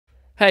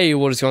Hey,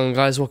 what is going on,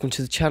 guys? Welcome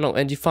to the channel,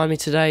 and you find me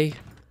today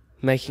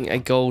making a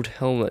gold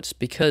helmet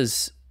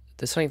because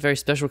there's something very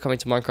special coming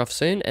to Minecraft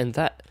soon, and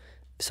that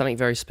something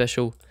very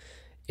special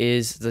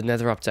is the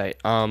Nether update.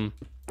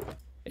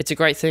 It's a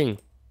great thing.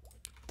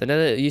 The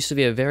Nether used to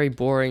be a very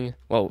boring,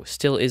 well,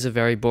 still is a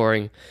very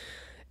boring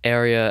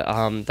area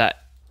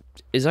that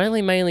is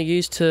only mainly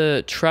used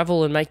to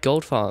travel and make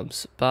gold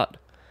farms, but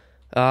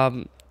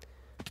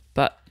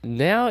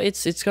now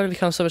it's going to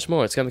become so much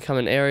more. It's going to become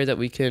an area that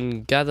we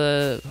can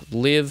gather,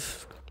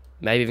 live,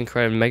 maybe even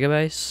create a mega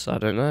base. I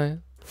don't know.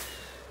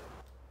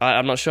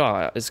 I'm not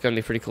sure. It's going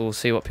to be pretty cool to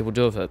see what people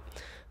do with it.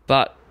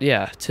 But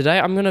yeah, today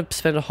I'm going to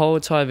spend a whole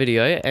entire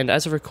video, and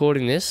as of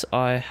recording this,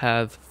 I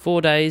have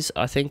 4 days,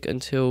 I think,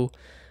 until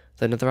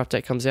the Nether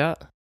update comes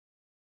out.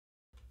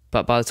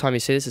 But by the time you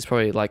see this, it's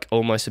probably like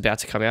almost about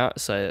to come out,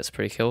 so that's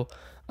pretty cool.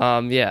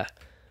 Yeah.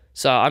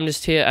 So I'm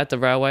just here at the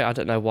railway. I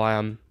don't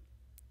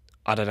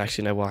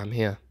actually know why I'm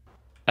here.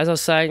 As I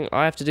was saying,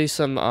 I have to do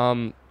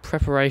some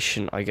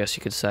preparation, I guess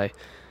you could say,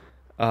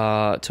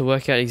 to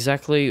work out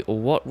exactly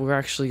what we're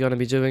actually going to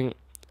be doing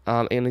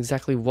and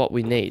exactly what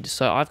we need.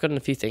 So I've gotten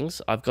a few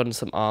things. I've gotten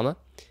some armor,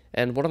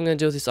 and what I'm going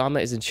to do with this armor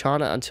is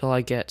enchant it until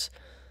I get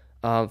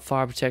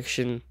fire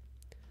protection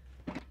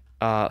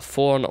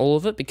 4 on all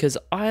of it, because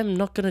I am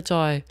not going to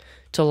die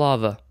to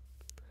lava.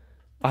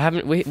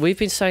 We've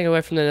been staying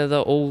away from the Nether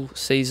all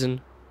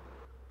season,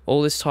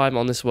 all this time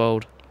on this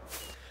world.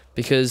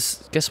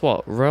 Because guess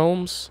what?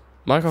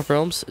 Minecraft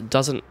Realms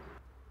doesn't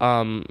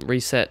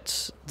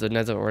reset the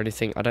Nether or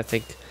anything, I don't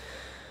think.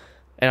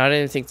 And I don't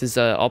even think there's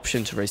an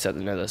option to reset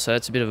the Nether, so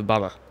it's a bit of a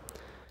bummer.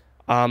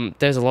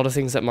 There's a lot of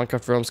things that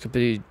Minecraft Realms could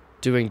be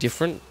doing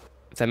different.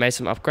 If they made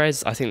some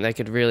upgrades, I think they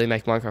could really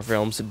make Minecraft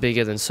Realms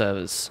bigger than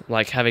servers,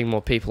 like having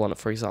more people on it,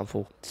 for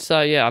example.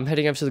 So yeah, I'm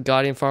heading over to the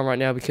Guardian farm right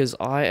now because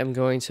I am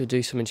going to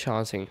do some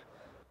enchanting.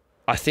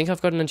 I think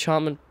I've got an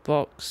enchantment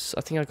box.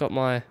 I think I got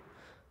my...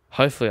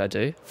 Hopefully I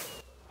do.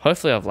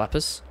 Hopefully I have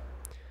lapis.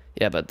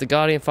 Yeah, but the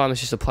Guardian farm is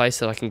just a place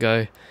that I can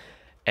go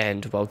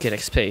and, well, get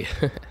XP.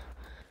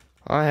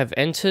 I have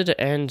entered,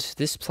 and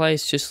this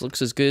place just looks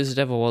as good as it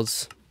ever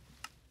was.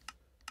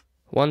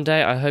 One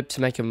day I hope to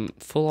make a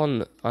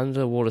full-on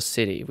underwater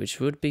city, which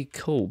would be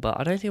cool, but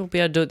I don't think we'll be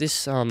able to do it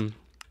this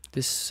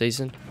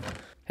season.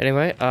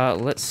 Anyway,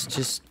 let's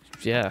just,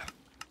 yeah,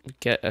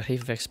 get a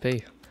heap of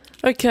XP.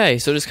 Okay,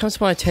 so it just comes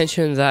to my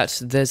attention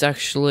that there's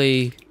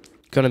actually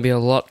going to be a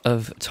lot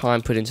of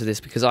time put into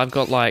this, because I've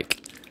got like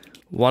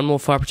one more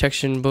fire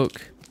protection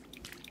book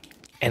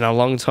in a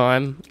long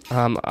time.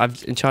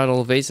 I've enchanted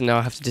all of these, and now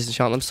I have to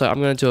disenchant them, so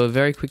I'm going to do a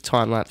very quick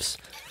time lapse.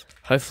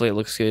 Hopefully it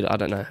looks good. I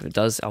don't know. If it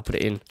does, I'll put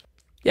it in.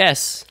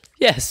 Yes!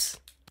 Yes!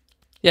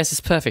 Yes, it's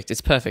perfect. It's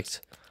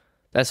perfect.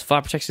 That's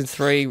fire protection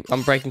 3,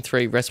 unbreaking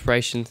 3,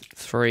 respiration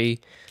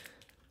 3.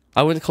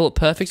 I wouldn't call it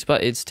perfect,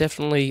 but it's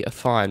definitely a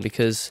fine,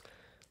 because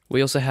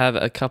we also have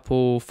a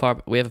couple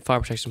we have a fire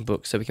protection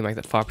book, so we can make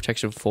that fire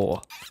protection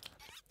 4.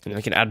 And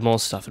we can add more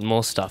stuff, and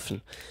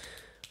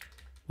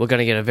we're going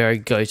to get a very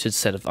goated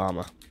set of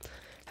armor.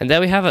 And there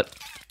we have it.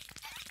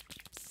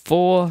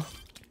 4...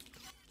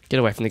 Get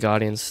away from the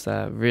Guardians,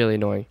 they're really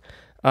annoying.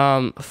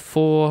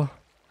 4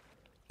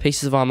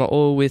 pieces of armor,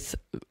 all with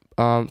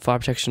fire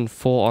protection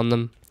 4 on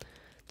them.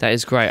 That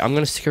is great. I'm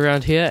going to stick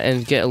around here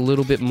and get a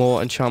little bit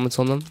more enchantments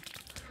on them.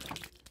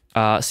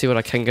 See what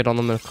I can get on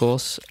them, of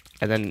course.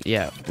 And then,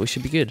 yeah, we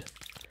should be good.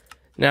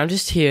 Now, I'm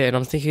just here, and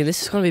I'm thinking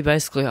this is going to be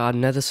basically our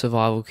Nether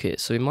survival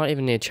kit, so we might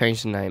even need to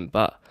change the name,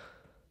 but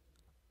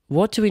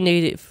what do we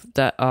need if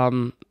that,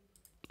 what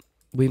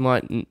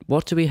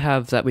do we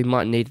have that we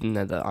might need in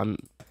Nether?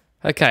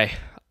 Okay,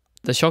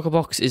 the shulker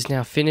box is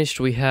now finished.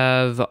 We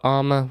have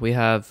armor, we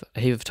have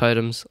a heap of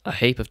totems.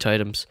 I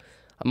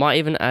might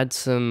even add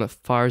some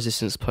fire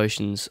resistance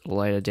potions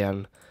later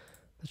down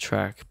the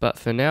track, but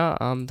for now,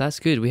 that's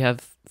good. We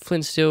have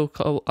flint, steel,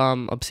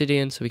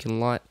 obsidian, so we can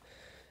light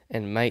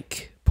and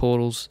make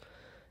portals.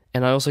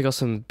 And I also got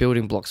some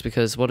building blocks,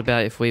 because what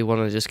about if we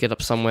want to just get up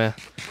somewhere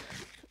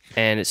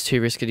and it's too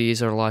risky to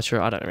use our elytra?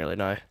 I don't really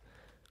know.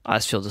 I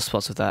just filled the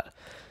spots with that.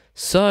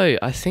 So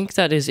I think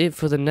that is it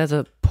for the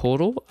Nether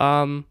portal.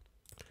 However,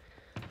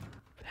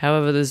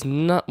 there's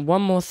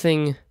one more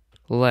thing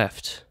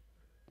left.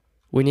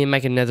 We need to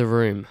make a Nether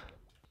room.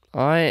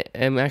 I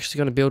am actually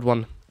going to build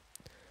one,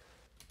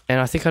 and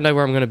I think I know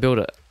where I'm going to build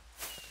it.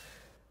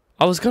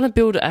 I was going to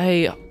build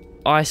a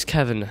ice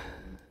cavern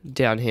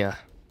down here,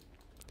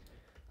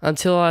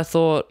 until I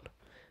thought,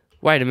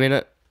 wait a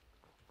minute,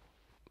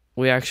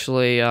 we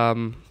actually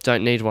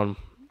don't need one.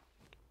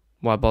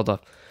 Why bother?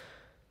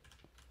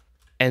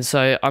 And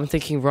so I'm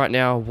thinking right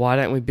now, why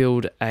don't we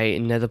build a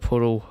Nether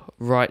portal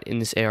right in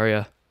this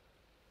area?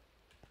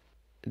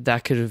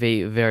 That could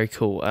be very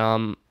cool.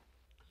 I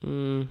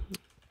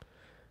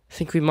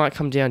think we might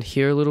come down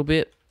here a little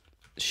bit,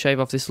 shave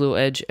off this little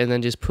edge, and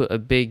then just put a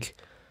big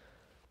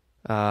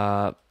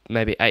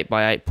maybe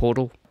 8x8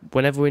 portal.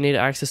 Whenever we need to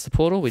access the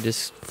portal, we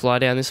just fly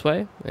down this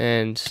way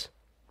and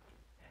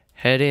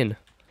head in.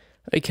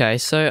 Okay,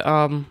 so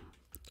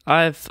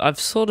I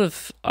sort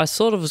of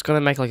was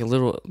gonna make like a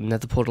little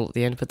nether portal at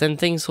the end, but then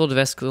things sort of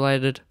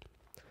escalated.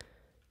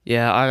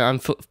 Yeah, I'm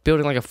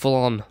building like a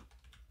full-on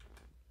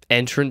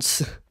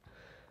entrance.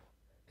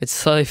 It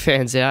slowly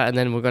fans out, and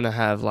then we're gonna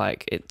have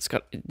like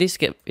this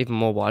get even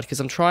more wide because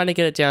I'm trying to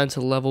get it down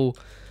to level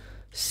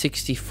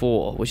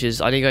 64, which is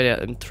I need to go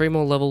down 3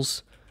 more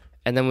levels,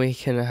 and then we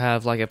can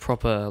have like a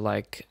proper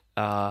like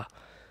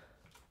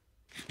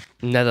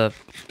nether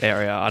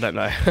area. I don't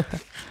know.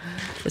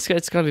 It's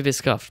gonna be a bit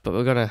scuffed, but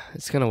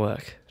it's gonna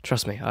work.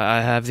 Trust me,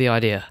 I have the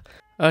idea.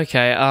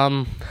 Okay,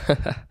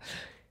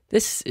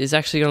 this is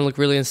actually gonna look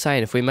really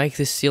insane if we make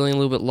this ceiling a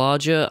little bit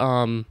larger.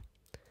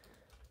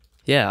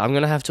 Yeah, I'm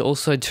gonna have to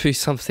also do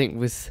something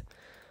with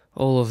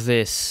all of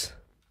this.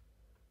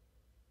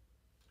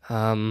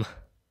 Emptying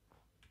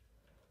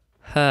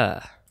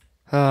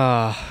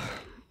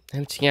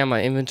out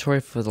my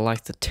inventory for the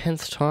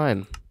 10th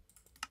time.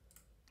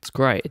 It's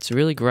great. It's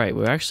really great.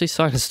 We're actually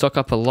starting to stock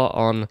up a lot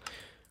on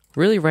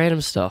really random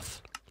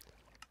stuff.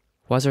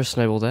 Why is there a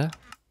snowball there?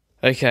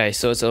 Okay,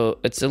 so it's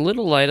a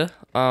little later.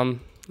 The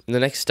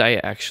next day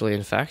actually,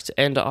 in fact,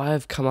 and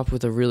I've come up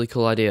with a really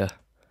cool idea.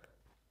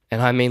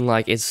 And I mean,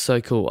 like, it's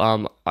so cool.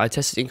 I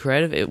tested in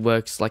creative. It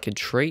works like a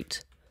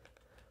treat.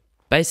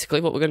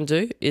 Basically, what we're going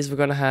to do is we're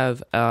going to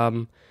have,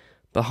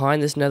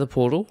 behind this nether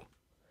portal,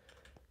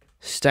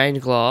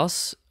 stained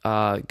glass,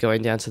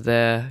 going down to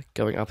there,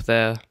 going up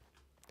there,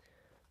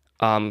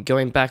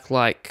 going back,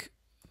 like,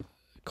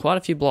 quite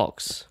a few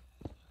blocks,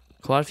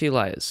 quite a few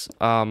layers.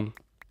 And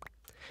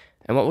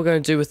what we're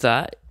going to do with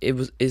that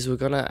is we're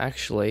going to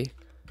actually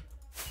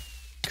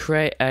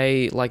create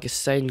a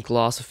stained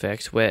glass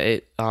effect where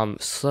it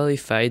slowly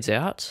fades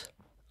out,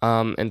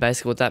 and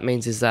basically what that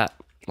means is that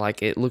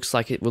it looks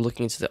like we're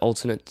looking into the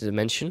alternate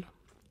dimension,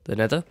 the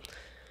nether,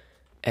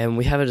 and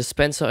we have a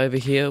dispenser over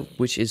here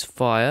which is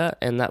fire,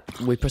 and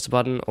that we press a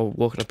button or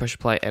walk on a pressure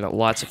plate and it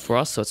lights it for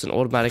us, so it's an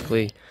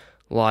automatically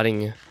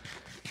lighting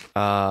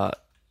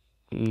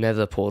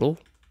nether portal,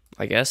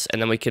 I guess,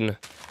 and then we can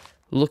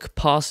look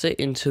past it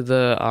into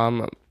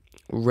the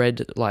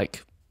red,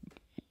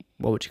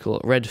 what would you call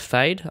it? Red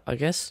fade, I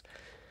guess.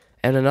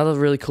 And another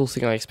really cool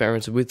thing I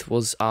experimented with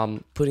was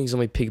putting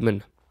zombie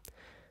pigmen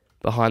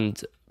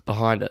behind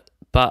it.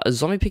 But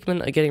zombie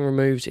pigmen are getting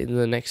removed in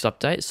the next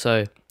update,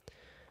 so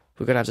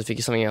we're gonna have to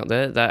figure something out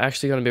there. They're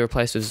actually gonna be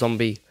replaced with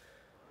zombie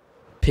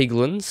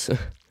piglins.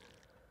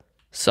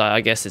 So I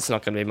guess it's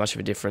not gonna be much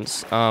of a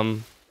difference.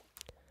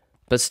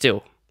 But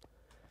still,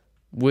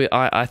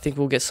 I think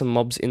we'll get some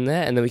mobs in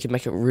there, and then we can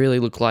make it really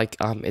look like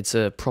it's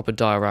a proper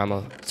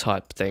diorama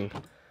type thing.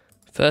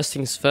 First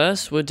things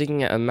first, we're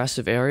digging out a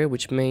massive area,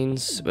 which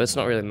means, well, it's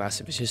not really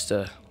massive, it's just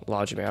a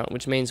large amount,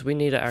 which means we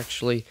need to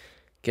actually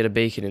get a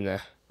beacon in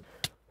there.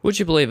 Would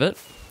you believe it?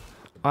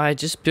 I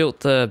just built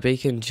the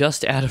beacon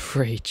just out of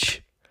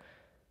reach.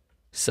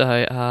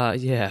 So,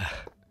 yeah.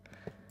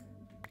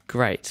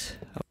 Great.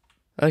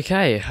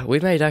 Okay, we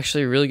made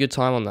actually really good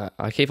time on that.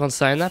 I keep on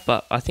saying that,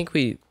 but I think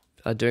we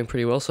are doing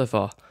pretty well so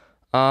far.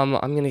 I'm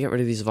going to get rid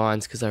of these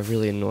vines because they're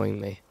really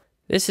annoying me.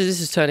 This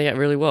is turning out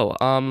really well.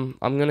 I'm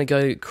gonna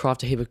go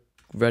craft a heap of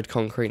red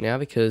concrete now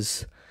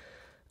because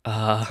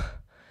we're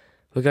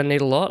gonna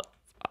need a lot.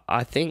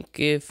 I think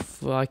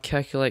if I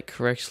calculate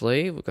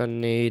correctly, we're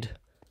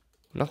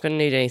not gonna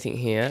need anything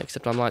here,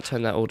 except I might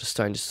turn that all to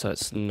stone just so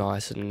it's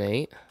nice and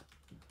neat.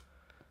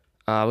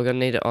 We're gonna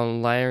need it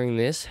on layering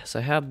this.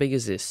 So how big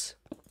is this?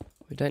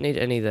 We don't need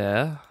any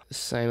there. The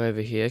same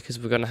over here because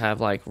we're gonna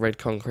have red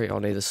concrete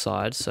on either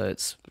side, so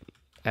it's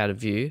out of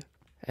view.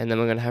 And then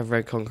we're going to have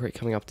red concrete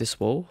coming up this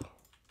wall,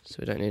 so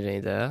we don't need any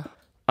there.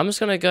 I'm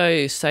just going to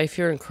go safe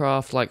here and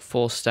craft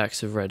 4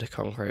 stacks of red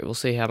concrete. We'll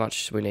see how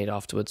much we need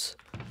afterwards.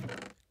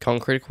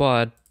 Concrete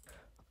acquired.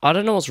 I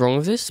don't know what's wrong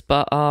with this,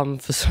 but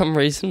for some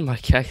reason my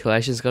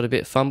calculations got a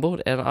bit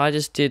fumbled, and I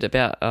just did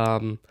about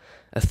a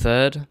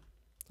third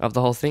of the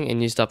whole thing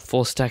and used up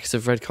 4 stacks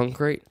of red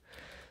concrete.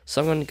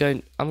 So I'm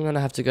going to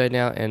have to go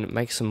now and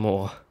make some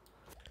more.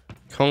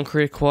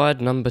 Concrete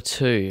acquired number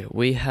 2.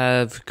 We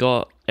have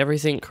got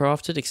everything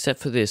crafted except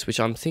for this, which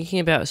I'm thinking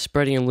about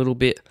spreading a little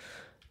bit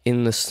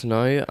in the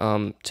snow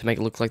to make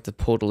it look like the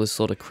portal is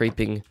sort of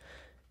creeping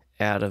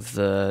out of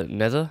the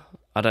nether.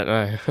 I don't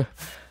know.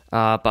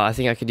 But I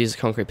think I could use a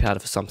concrete powder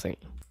for something.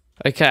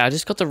 Okay, I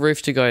just got the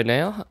roof to go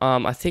now.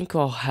 I think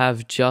I'll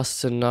have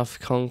just enough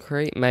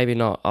concrete. Maybe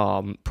not.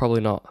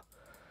 Probably not.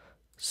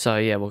 So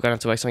yeah, we're going to have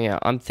to work something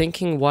out. I'm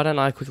thinking, why don't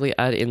I quickly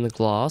add in the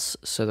glass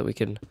so that we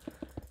can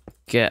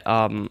get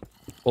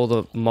all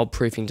the mob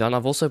proofing done.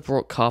 I've also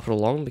brought carpet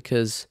along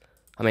because,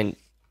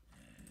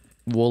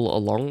 wool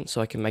along so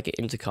I can make it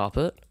into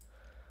carpet.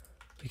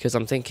 Because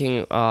I'm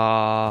thinking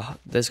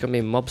there's going to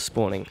be mob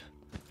spawning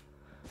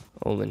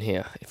all in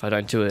here if I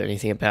don't do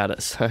anything about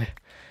it. So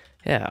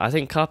yeah, I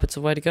think carpet's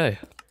the way to go.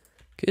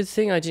 Good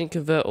thing I didn't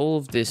convert all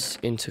of this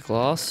into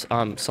glass,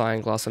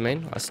 cyan glass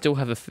I still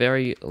have a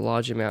very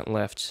large amount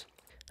left.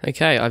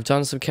 Okay, I've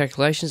done some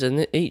calculations,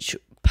 and each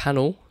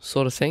panel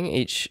sort of thing,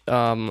 each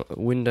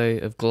window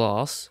of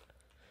glass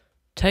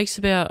takes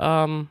about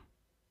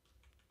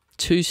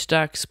 2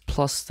 stacks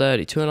plus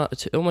 30,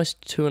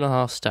 almost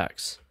 2.5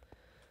 stacks.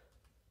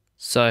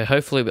 So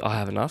hopefully I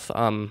have enough.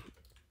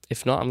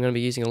 If not, I'm going to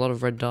be using a lot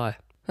of red dye.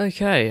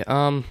 Okay,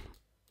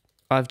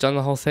 I've done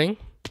the whole thing.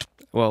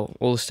 Well,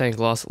 all the stained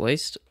glass at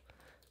least.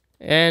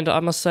 And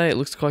I must say, it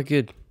looks quite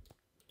good.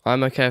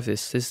 I'm okay with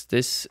this.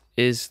 This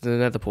is the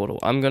nether portal.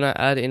 I'm going to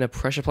add in a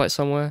pressure plate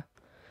somewhere,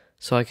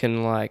 so I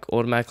can like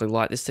automatically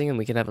light this thing, and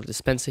we can have a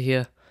dispenser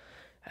here.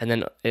 And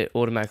then it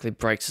automatically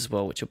breaks as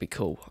well, which will be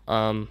cool.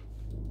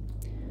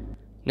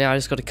 Now I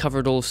just got to cover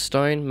it all with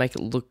stone, make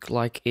it look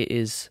like it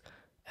is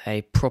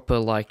a proper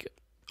like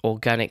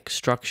organic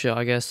structure,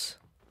 I guess.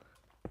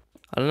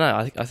 I don't know,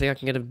 I think I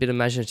can get a bit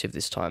imaginative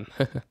this time.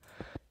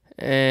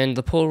 And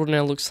the portal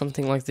now looks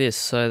something like this,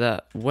 so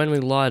that when we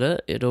light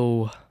it,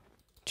 it'll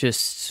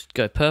just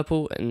go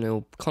purple and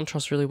it'll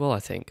contrast really well, I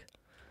think.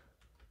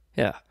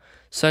 Yeah.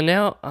 So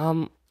now,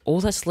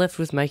 all that's left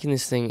with making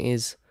this thing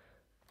is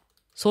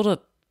sort of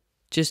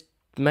just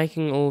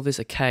making all of this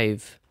a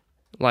cave,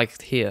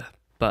 like here,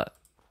 but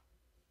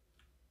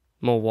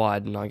more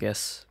wide and I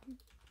guess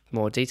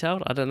more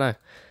detailed. I don't know.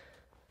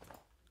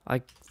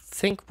 I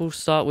think we'll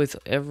start with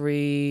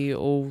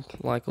all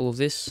of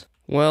this.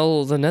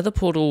 Well, the nether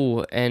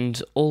portal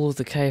and all of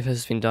the cave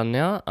has been done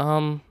now.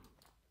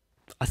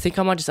 I think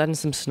I might just add in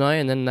some snow,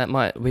 and then that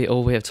might be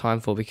all we have time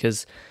for,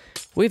 because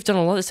we've done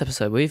a lot this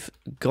episode. We've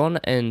gone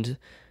and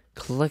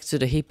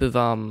collected a heap of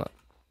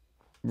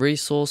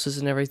resources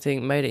and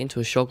everything, made it into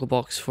a shulker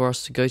box for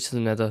us to go to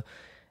the nether,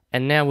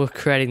 and now we're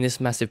creating this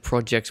massive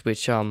project,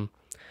 which I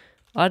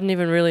didn't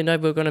even really know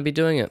we were going to be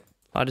doing it.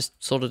 I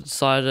just sort of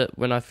decided it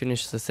when I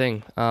finished the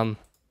thing.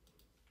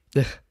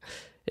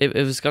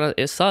 It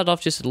started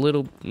off just a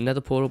little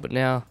nether portal, but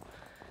now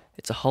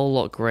it's a whole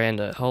lot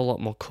grander, a whole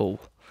lot more cool.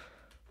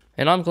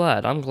 And I'm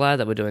glad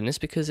that we're doing this,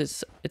 because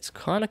it's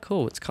kind of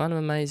cool. It's kind of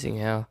amazing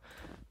how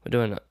we're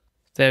doing it.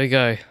 There we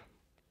go.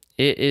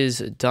 It is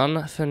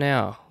done for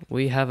now.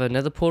 We have a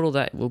nether portal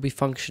that will be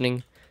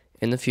functioning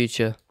in the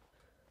future.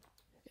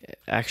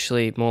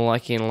 Actually, more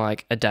likely in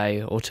like a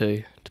day or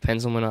two.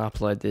 Depends on when I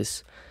upload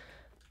this.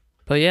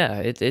 But yeah,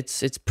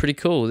 it's pretty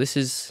cool. This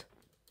is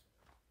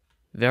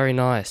very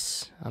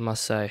nice, I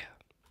must say.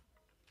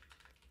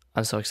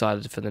 I'm so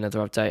excited for the nether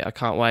update. I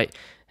can't wait.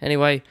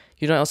 Anyway,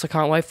 you know what else I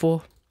can't wait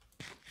for?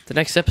 The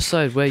next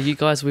episode, where you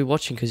guys will be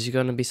watching because you're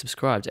going to be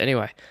subscribed.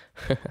 Anyway.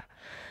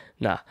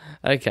 Nah.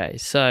 Okay,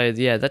 so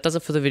yeah, that does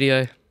it for the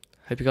video.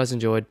 Hope you guys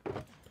enjoyed.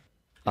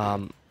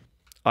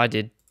 I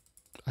did.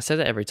 I say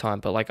that every time,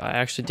 but like I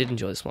actually did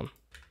enjoy this one.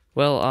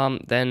 Well,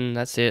 then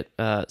that's it.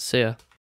 See ya.